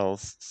your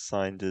pals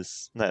sign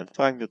this? Nein,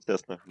 fragen wir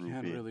zuerst nach Can't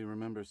Ruby. really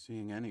remember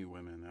seeing any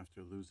women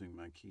after losing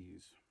my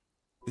keys.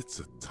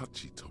 It's a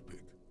touchy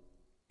topic.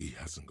 He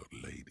hasn't got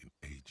laid in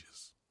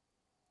ages.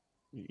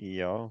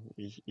 Ja,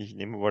 ich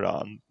nehme wohl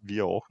an,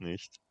 wir auch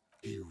nicht.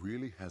 He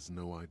really has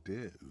no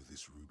idea who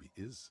this Ruby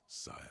is,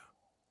 sire.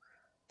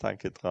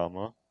 Danke,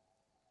 Drama.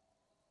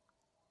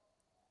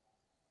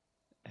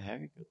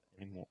 Have you got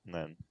any more?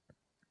 Nein.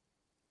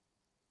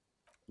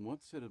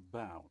 What's it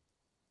about?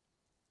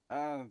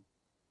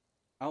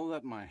 I'll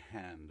let my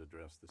hand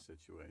address the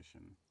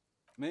situation.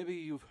 Maybe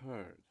you've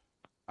heard.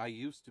 I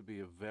used to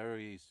be a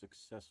very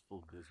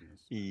successful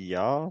business.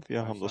 Ja,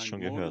 wir I've haben das signed schon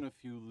more gehört. than a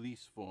few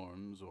lease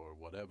forms or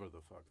whatever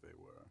the fuck they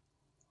were.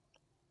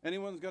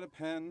 Anyone's got a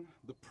pen?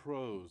 The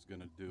pro's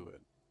gonna do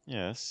it.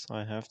 Yes,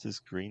 I have this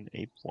green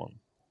ape one.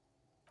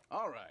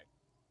 All right.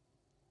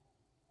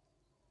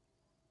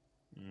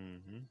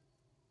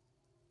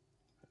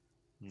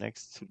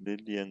 Next to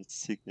Lillian's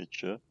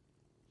signature,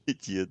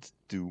 idiot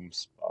Doom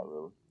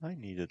Sparrow. I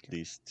need at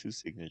least 2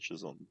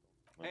 signatures on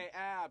the Hey, document.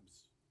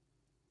 Abs.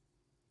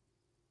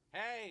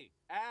 Hey,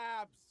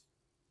 Abs.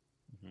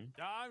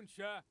 Don't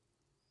you?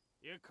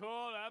 You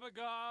cool, have a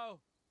go.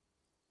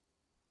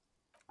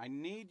 I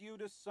need you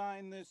to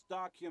sign this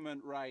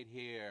document right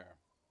here.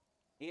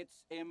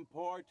 It's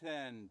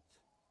important.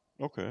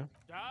 Okay.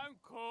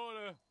 Don't call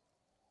her.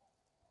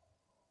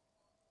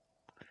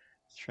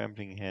 His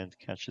trembling hand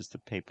catches the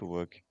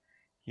paperwork.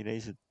 He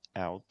lays it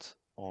out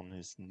on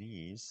his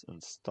knees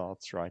and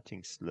starts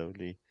writing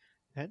slowly.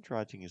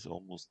 Handwriting is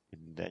almost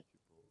illegible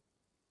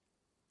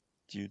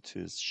due to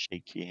his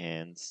shaky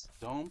hands.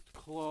 Don't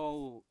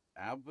call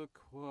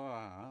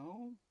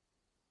Abaquao.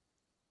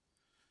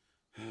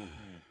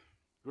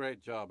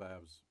 Great job,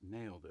 Abs.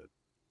 Nailed it.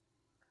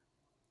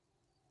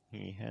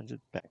 He hands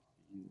it back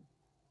to you.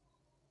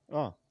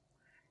 Ah,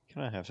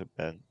 can I have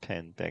the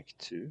pen back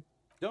too?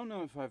 Don't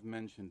know if I've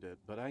mentioned it,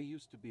 but I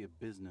used to be a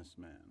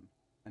businessman.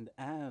 And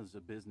as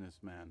a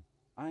businessman,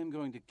 I'm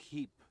going to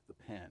keep the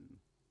pen.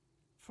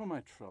 For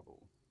my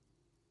trouble.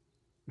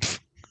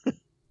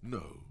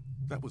 No,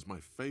 that was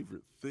my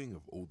favorite thing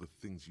of all the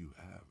things you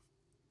have.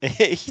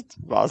 Echt?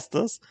 War's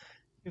das?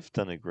 You've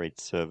done a great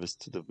service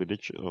to the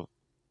village of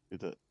to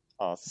the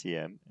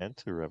RCM and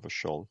to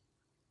Revachol.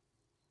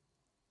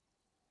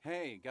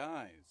 Hey,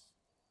 guys.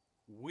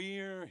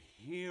 We're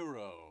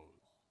heroes.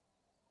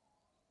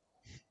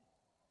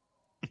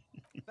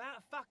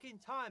 About fucking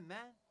time,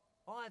 man.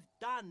 I've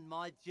done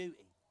my duty.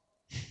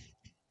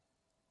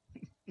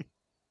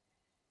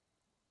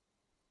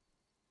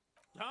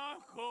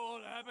 Don't call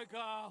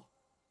Abigail.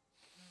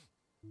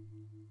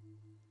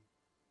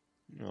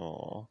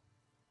 Aw.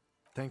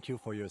 Thank you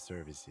for your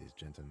services,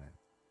 gentlemen.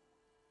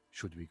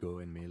 Should we go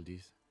and mail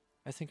these?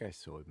 I think I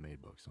saw a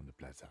mailbox on the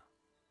plaza.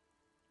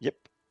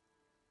 Yep.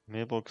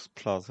 Mailbox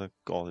Plaza,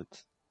 got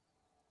it.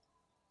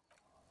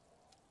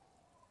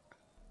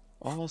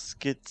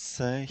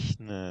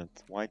 Ausgezeichnet.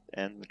 White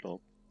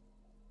envelope.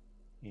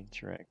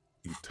 Interact.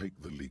 You take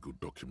the legal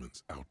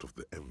documents out of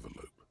the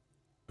envelope,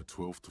 a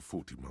 12 to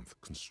 40 month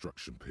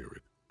construction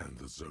period, and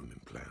the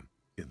zoning plan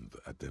in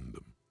the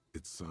addendum.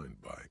 It's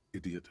signed by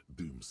Idiot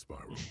Doom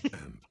Spiral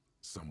and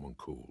someone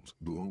called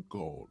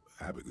Blanco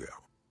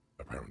Abigail,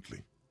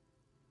 apparently.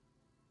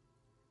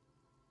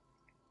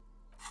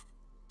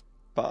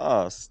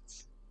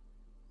 Passt.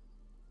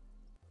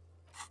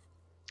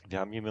 Wir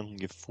haben jemanden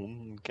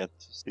gefunden, get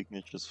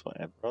signatures for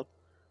Everett.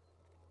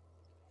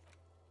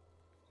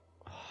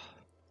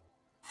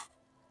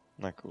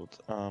 Na gut,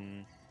 oh.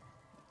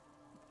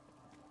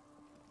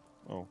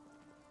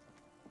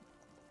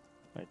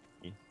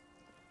 IT.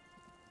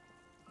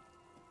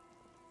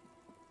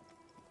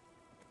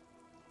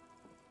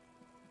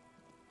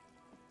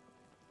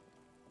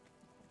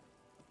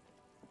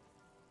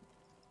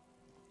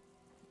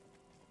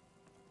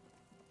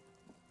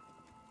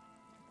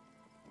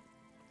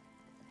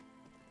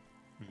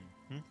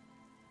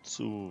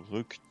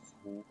 Zurück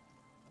zu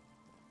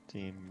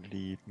dem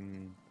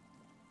lieben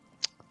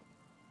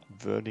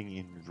Wording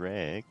in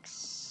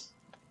Rags.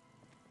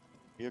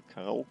 Hier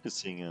Karaoke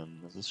singen.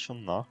 Das ist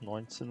schon nach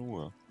 19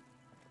 Uhr.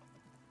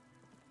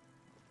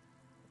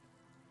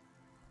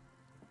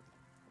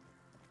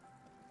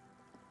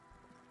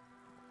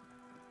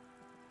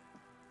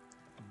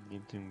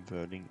 Neben dem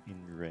Wording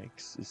in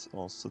Rags ist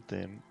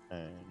außerdem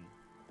ein...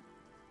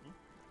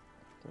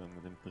 Da werden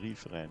wir den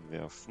Brief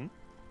reinwerfen.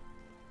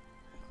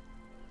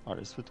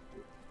 Alles wird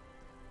gut.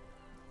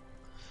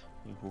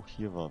 Wie hoch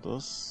hier war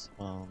das?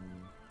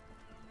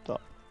 Da.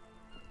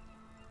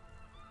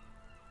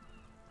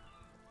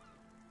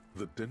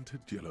 The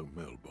dented yellow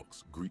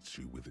mailbox greets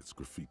you with its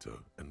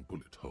graffito and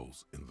bullet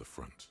holes in the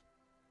front.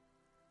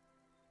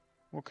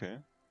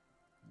 Okay.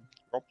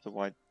 Drop the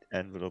white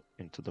envelope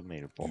into the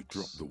mailbox. You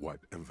drop the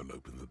white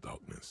envelope in the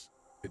darkness.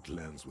 It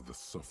lands with a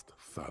soft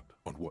thud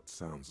on what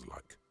sounds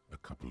like a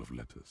couple of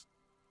letters.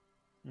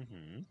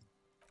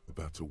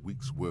 About a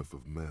week's worth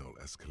of mail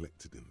as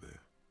collected in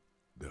there.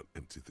 They'll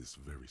empty this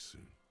very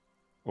soon.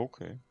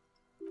 Okay.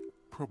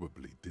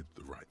 Probably did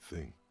the right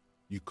thing.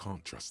 You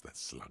can't trust that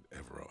slug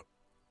Everard.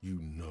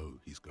 You know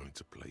he's going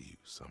to play you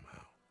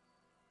somehow.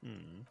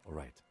 All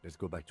right, let's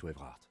go back to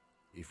Everard.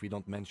 If we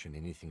don't mention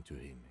anything to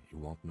him, he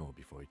won't know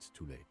before it's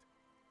too late.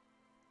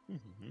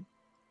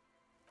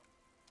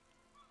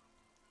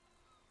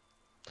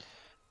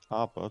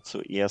 Aber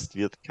zuerst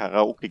wird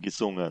Karaoke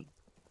gesungen.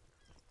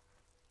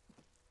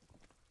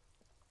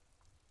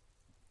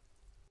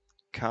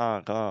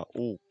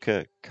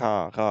 Karaoke,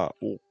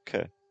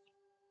 Karaoke.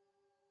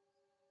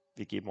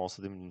 Wir geben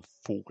außerdem den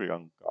Vogel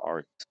an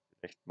Garte.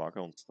 Vielleicht mag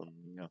er uns dann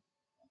mehr.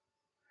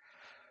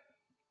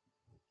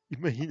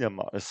 Immerhin,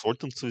 er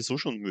sollte uns sowieso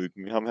schon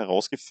mögen. Wir haben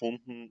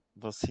herausgefunden,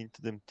 was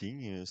hinter dem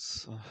Ding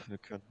ist. Wir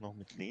könnten auch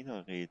mit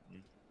Lena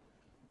reden.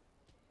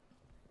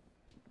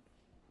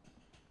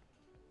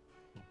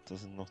 Und da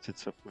sind noch die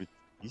zwei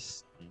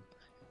Polizisten.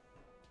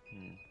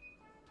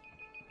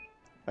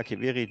 Okay,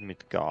 wir reden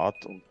mit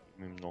Garte und geben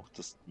ihm noch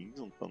das Ding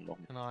und dann noch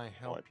mit Can I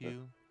help Leute.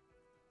 you?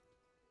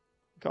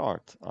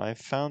 Garte, I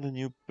found a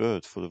new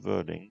bird for the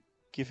wording.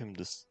 Give him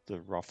the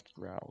ruffed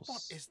grouse.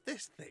 What is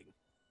this thing?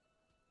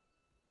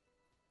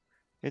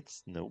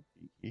 It's no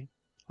biggie.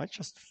 I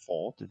just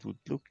thought it would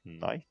look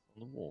nice on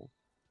the wall.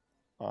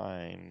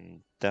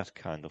 I'm that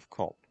kind of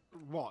cop.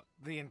 What,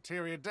 the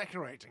interior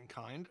decorating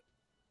kind?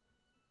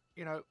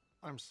 You know,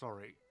 I'm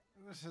sorry.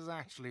 This is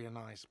actually a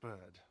nice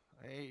bird.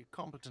 A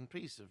competent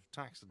piece of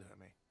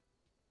taxidermy.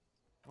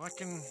 I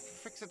can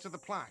fix it to the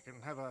plaque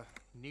and have a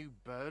new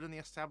bird in the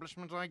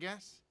establishment, I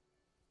guess.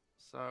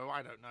 So,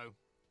 I don't know.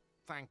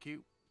 Thank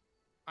you.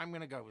 I'm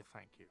gonna go with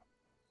thank you.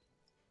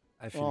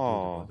 I feel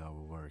good about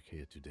our work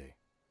here today.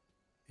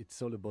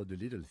 It's all about the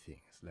little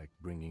things, like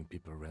bringing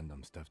people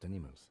random stuffed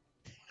animals.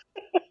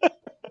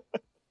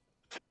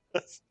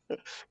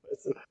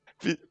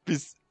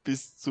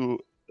 bis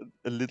zu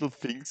Little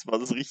Things war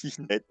das richtig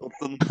nett und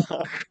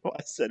danach war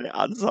es eine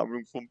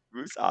Ansammlung von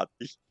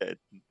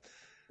Bösartigkeiten.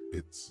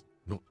 It's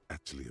not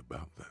actually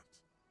about that,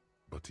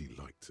 but he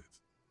liked it.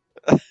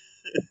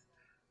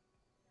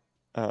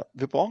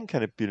 Wir brauchen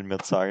keine Bill mehr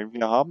zahlen,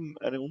 wir haben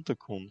eine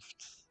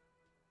Unterkunft.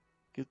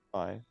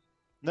 Goodbye.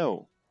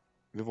 No.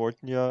 Wir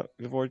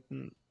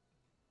wollten...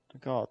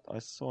 God, I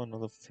saw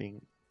another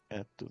thing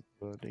at the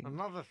wording.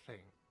 Another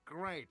thing.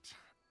 Great.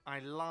 I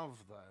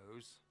love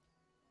those.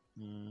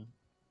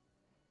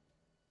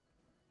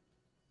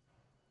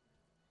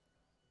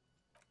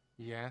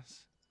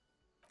 Yes?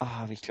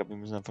 Ich glaube, wir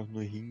müssen einfach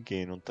nur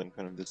hingehen und dann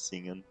können wir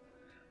singen.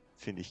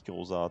 Finde ich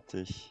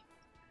großartig.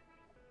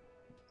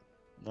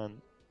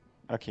 Nein.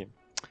 Okay.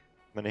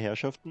 Meine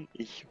Herrschaften,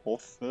 ich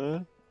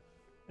hoffe,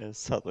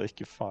 es hat euch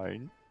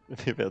gefallen.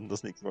 Wir werden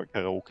das nächste Mal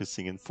Karaoke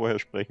singen. Vorher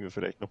sprechen wir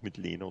vielleicht noch mit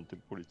Lena und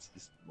dem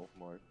Polizisten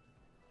nochmal.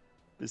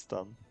 Bis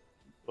dann.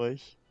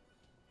 Euch.